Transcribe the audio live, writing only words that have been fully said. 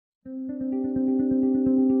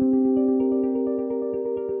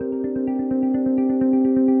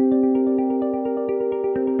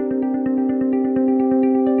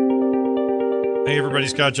Alrighty,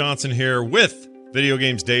 Scott Johnson here with Video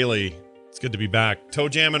Games Daily. It's good to be back. Toe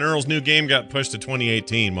Jam and Earl's new game got pushed to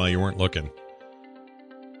 2018 while you weren't looking.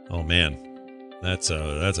 Oh man, that's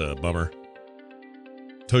a bummer.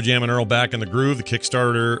 Toe Jam and Earl Back in the Groove, the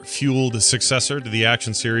Kickstarter-fueled successor to the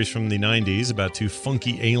action series from the 90s about two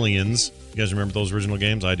funky aliens. You guys remember those original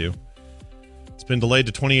games? I do. It's been delayed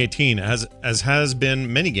to 2018, as has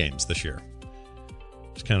been many games this year.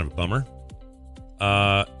 It's kind of a bummer.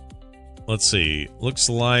 Let's see. Looks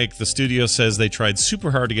like the studio says they tried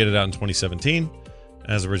super hard to get it out in 2017,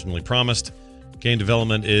 as originally promised. Game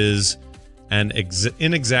development is an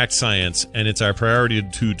inexact science, and it's our priority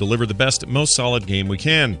to deliver the best, most solid game we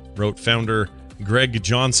can, wrote founder Greg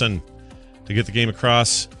Johnson. To get the game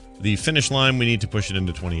across the finish line, we need to push it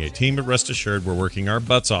into 2018, but rest assured, we're working our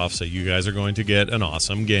butts off, so you guys are going to get an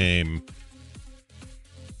awesome game.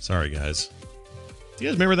 Sorry, guys. Do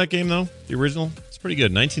you guys remember that game, though? The original? It's pretty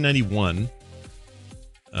good. 1991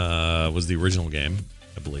 was the original game,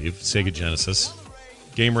 I believe. Sega Genesis.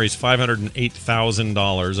 Game raised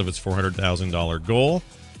 $508,000 of its $400,000 goal.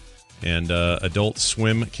 And Adult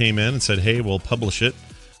Swim came in and said, hey, we'll publish it.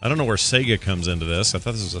 I don't know where Sega comes into this. I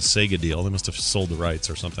thought this was a Sega deal. They must have sold the rights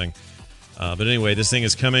or something. But anyway, this thing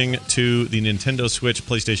is coming to the Nintendo Switch,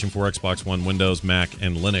 PlayStation 4, Xbox One, Windows, Mac,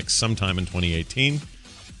 and Linux sometime in 2018.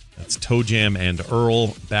 That's Toe Jam and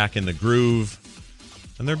Earl back in the groove.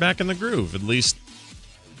 And they're back in the groove. At least,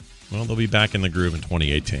 well, they'll be back in the groove in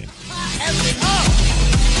 2018.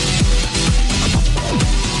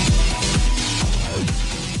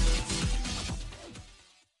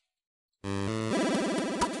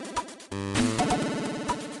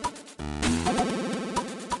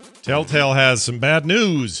 Telltale has some bad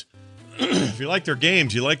news. If you like their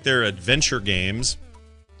games, you like their adventure games,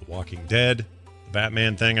 The Walking Dead, the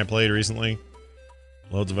Batman thing I played recently,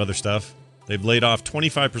 loads of other stuff. They've laid off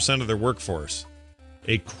 25% of their workforce.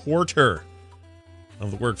 A quarter of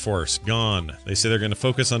the workforce gone. They say they're going to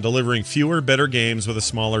focus on delivering fewer, better games with a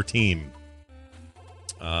smaller team.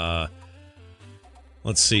 Let's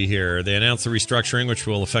see here. They announced the restructuring, which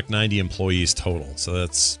will affect 90 employees total. So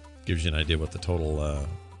that gives you an idea what the total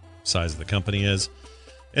size of the company is.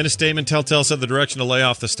 In a statement, Telltale said the direction to lay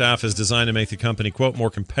off the staff is designed to make the company, quote, more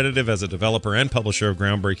competitive as a developer and publisher of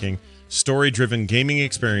groundbreaking, story-driven gaming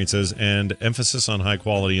experiences and emphasis on high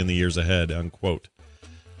quality in the years ahead, unquote.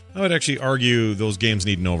 I would actually argue those games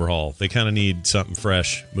need an overhaul. They kind of need something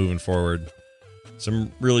fresh moving forward.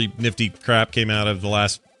 Some really nifty crap came out of the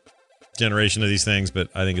last generation of these things, but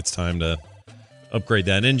I think it's time to upgrade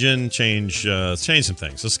that engine, change some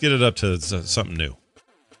things. Let's get it up to something new.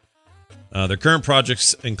 Their current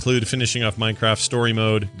projects include finishing off Minecraft Story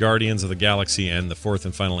Mode, Guardians of the Galaxy, and the fourth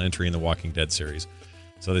and final entry in the Walking Dead series.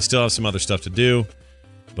 So they still have some other stuff to do,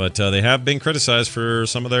 but they have been criticized for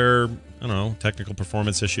some of their, technical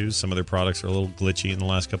performance issues. Some of their products are a little glitchy in the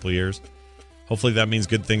last couple of years. Hopefully that means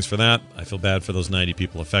good things for that. I feel bad for those 90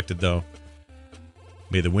 people affected, though.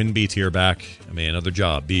 May the wind be to your back, and may another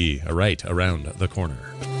job be right around the corner.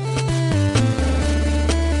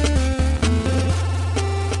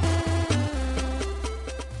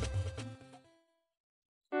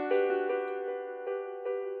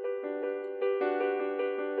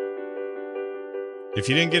 If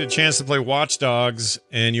you didn't get a chance to play Watch Dogs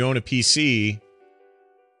and you own a PC,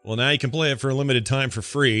 well, now you can play it for a limited time for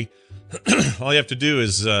free. All you have to do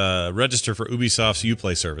is register for Ubisoft's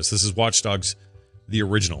Uplay service. This is Watch Dogs, the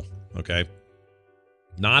original, okay?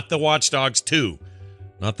 Not the Watch Dogs 2.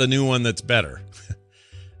 Not the new one that's better.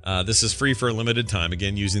 This is free for a limited time.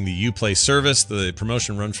 Again, using the Uplay service. The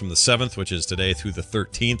promotion runs from the 7th, which is today, through the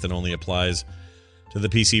 13th, and only applies to the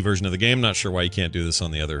PC version of the game. Not sure why you can't do this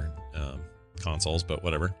on the other consoles, but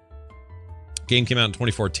whatever. Game came out in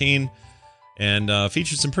 2014 and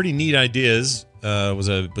featured some pretty neat ideas. Was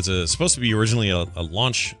supposed to be originally a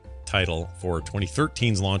launch title for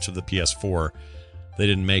 2013's launch of the PS4. They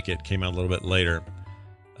didn't make it. Came out a little bit later.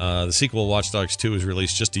 The sequel, Watch Dogs 2, was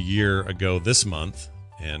released just a year ago this month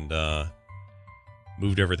and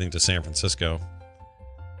moved everything to San Francisco.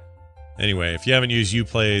 Anyway, if you haven't used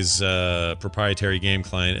Uplay's proprietary game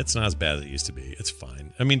client, it's not as bad as it used to be. It's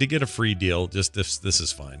fine. I mean, to get a free deal, just this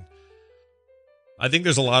is fine. I think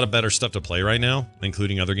there's a lot of better stuff to play right now,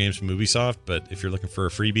 including other games from Ubisoft, but if you're looking for a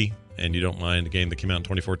freebie and you don't mind a game that came out in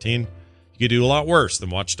 2014, you could do a lot worse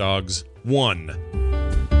than Watch Dogs 1.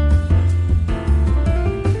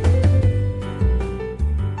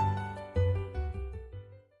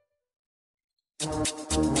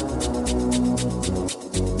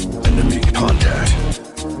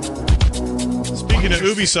 Speaking of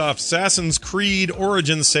Ubisoft, Assassin's Creed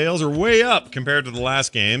Origins sales are way up compared to the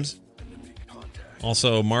last games.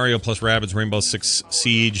 Also, Mario plus Rabbids, Rainbow Six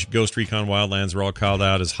Siege, Ghost Recon Wildlands were all called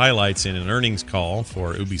out as highlights in an earnings call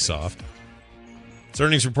for Ubisoft. It's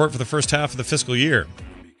earnings report for the first half of the fiscal year.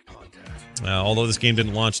 Although this game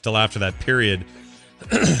didn't launch till after that period,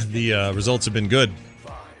 the results have been good.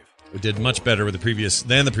 It did much better with the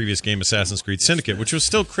previous game, Assassin's Creed Syndicate, which was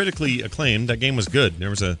still critically acclaimed. That game was good. It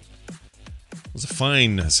was a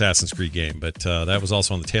fine Assassin's Creed game, but that was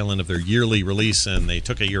also on the tail end of their yearly release, and they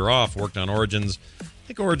took a year off, worked on Origins. I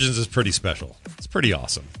think Origins is pretty special. It's pretty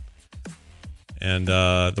awesome. And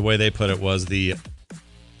the way they put it was the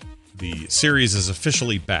series is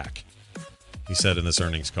officially back, he said in this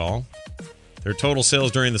earnings call. Their total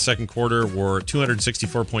sales during the second quarter were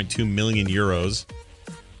 264.2 million euros.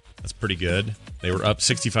 That's pretty good. They were up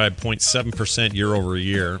 65.7% year over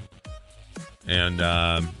year. And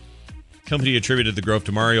company attributed the growth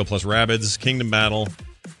to Mario plus Rabbids, Kingdom Battle,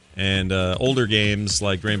 and older games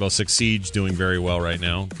like Rainbow Six Siege doing very well right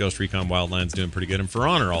now. Ghost Recon Wildlands doing pretty good, and For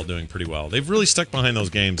Honor all doing pretty well. They've really stuck behind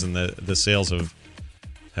those games, and the sales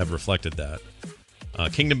have reflected that.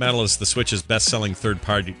 Kingdom Battle is the Switch's best-selling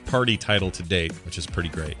third-party title to date, which is pretty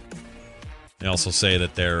great. They also say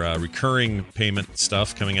that their recurring payment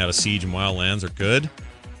stuff coming out of Siege and Wildlands are good.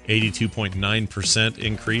 82.9%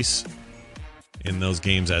 increase in those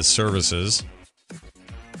games as services.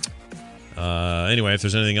 Anyway, if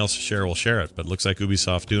there's anything else to share, we'll share it. But it looks like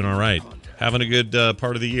Ubisoft doing all right. Having a good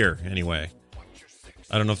part of the year, anyway.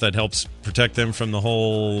 I don't know if that helps protect them from the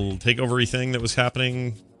whole takeover-y thing that was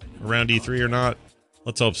happening around E3 or not.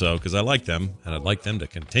 Let's hope so, because I like them, and I'd like them to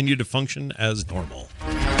continue to function as normal.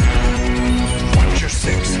 Watch your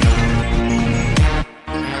six.